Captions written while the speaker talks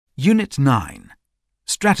Unit 9.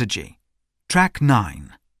 Strategy. Track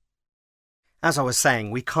 9. As I was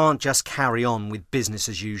saying, we can't just carry on with business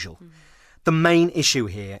as usual. The main issue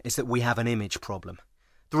here is that we have an image problem.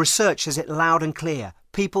 The research says it loud and clear.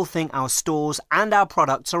 People think our stores and our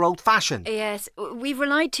products are old-fashioned. Yes, we've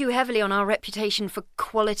relied too heavily on our reputation for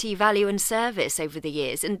quality, value and service over the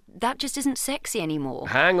years, and that just isn't sexy anymore.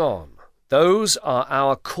 Hang on. Those are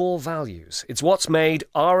our core values. It's what's made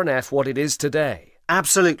R&F what it is today.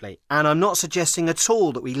 Absolutely, and I'm not suggesting at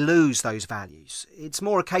all that we lose those values. It's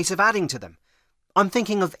more a case of adding to them. I'm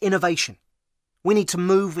thinking of innovation. We need to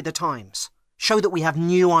move with the times, show that we have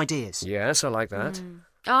new ideas. Yes, I like that.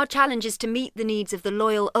 Our challenge is to meet the needs of the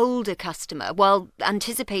loyal older customer while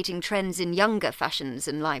anticipating trends in younger fashions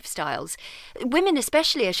and lifestyles. Women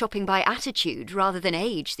especially are shopping by attitude rather than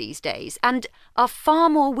age these days and are far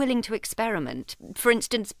more willing to experiment, for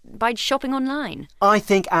instance, by shopping online. I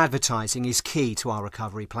think advertising is key to our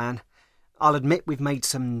recovery plan. I'll admit we've made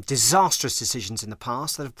some disastrous decisions in the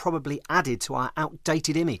past that have probably added to our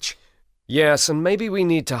outdated image. Yes, and maybe we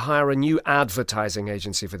need to hire a new advertising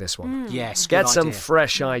agency for this one. Yes, Get good some idea.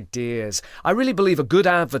 fresh ideas. I really believe a good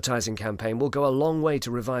advertising campaign will go a long way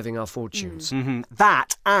to reviving our fortunes.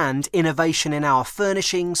 That and innovation in our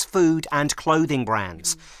furnishings, food and clothing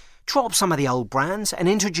brands. Drop some of the old brands and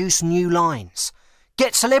introduce new lines.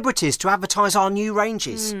 Get celebrities to advertise our new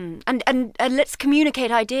ranges. And let's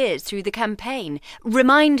communicate ideas through the campaign.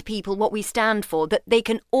 Remind people what we stand for, that they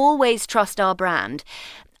can always trust our brand.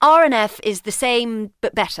 R&F is the same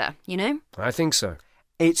but better, you know? I think so.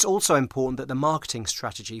 It's also important that the marketing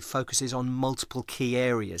strategy focuses on multiple key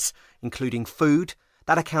areas, including food,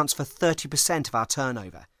 that accounts for 30% of our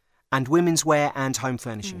turnover, and women's wear and home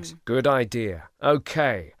furnishings. Good idea.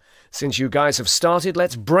 OK. Since you guys have started,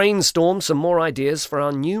 let's brainstorm some more ideas for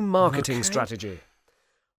our new marketing strategy.